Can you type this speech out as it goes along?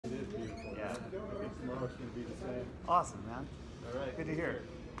tomorrow's going to be the same. Awesome, man. All right. Good to hear.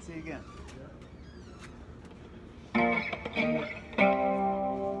 See you again.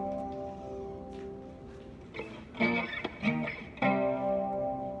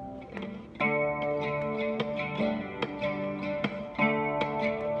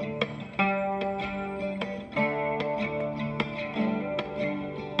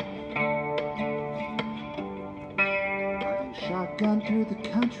 Shotgun through the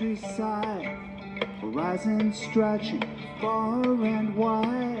countryside, horizon stretching far and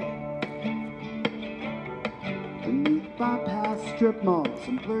wide. Beneath bypass strip malls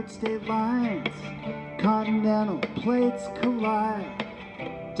and blurred state lines, continental plates collide.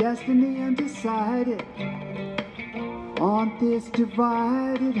 Destiny undecided on this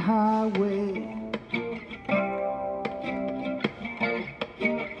divided highway.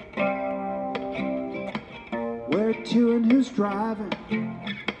 Where to and who's driving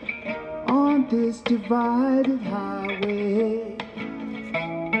on this divided highway?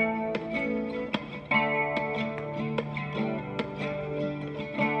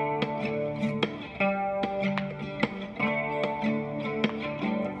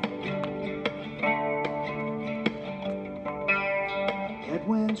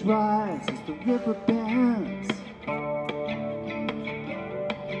 Headwinds rise as the river bends,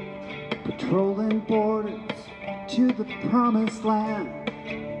 patrolling borders to the promised land.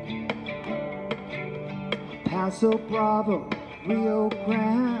 Paso Bravo, Rio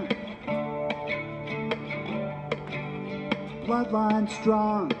Grande, bloodline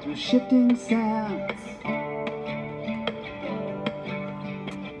strong through shifting sands.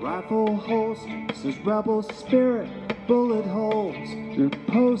 Rifle holsters as rebel spirit, bullet holes through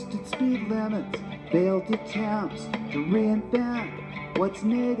posted speed limits, failed attempts to reinvent what's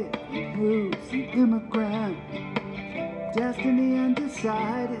native and who's an immigrant. Destiny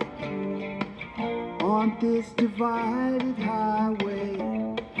undecided on this divided highway.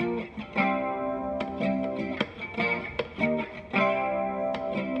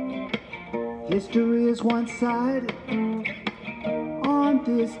 History is one-sided on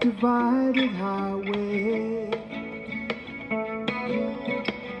this divided highway.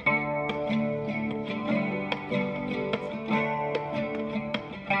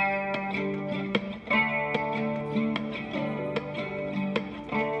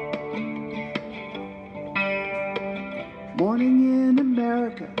 Morning in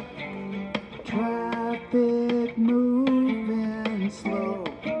America, traffic moving slow,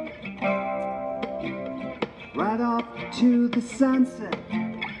 right off to the sunset,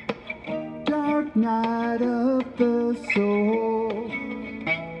 dark night of the soul.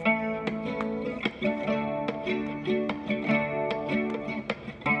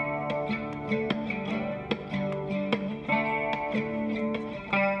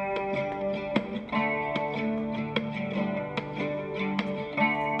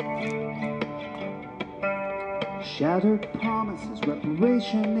 Shattered promises,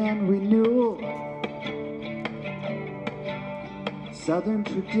 reparation and renewal. Southern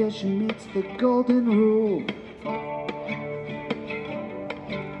tradition meets the golden rule.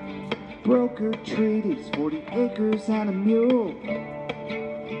 Brokered treaties, 40 acres and a mule.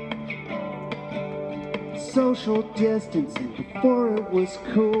 Social distancing before it was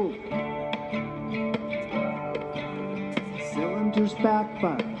cool. Cylinders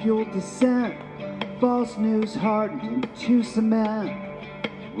backfire, fuel descent. False news hardened into cement.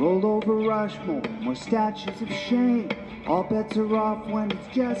 Rolled over Rushmore, more statues of shame. All bets are off when it's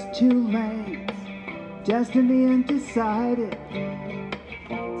just 2 lanes. Destiny undecided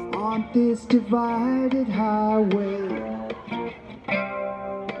on this divided highway.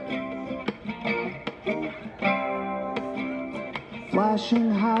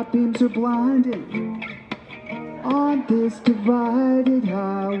 Flashing high beams are blinding on this divided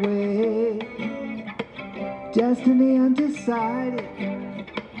highway. Destiny undecided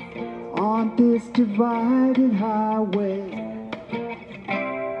on this divided highway.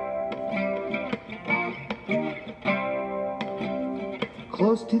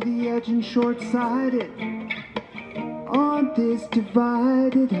 Close to the edge and short-sighted on this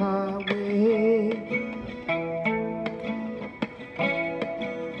divided highway.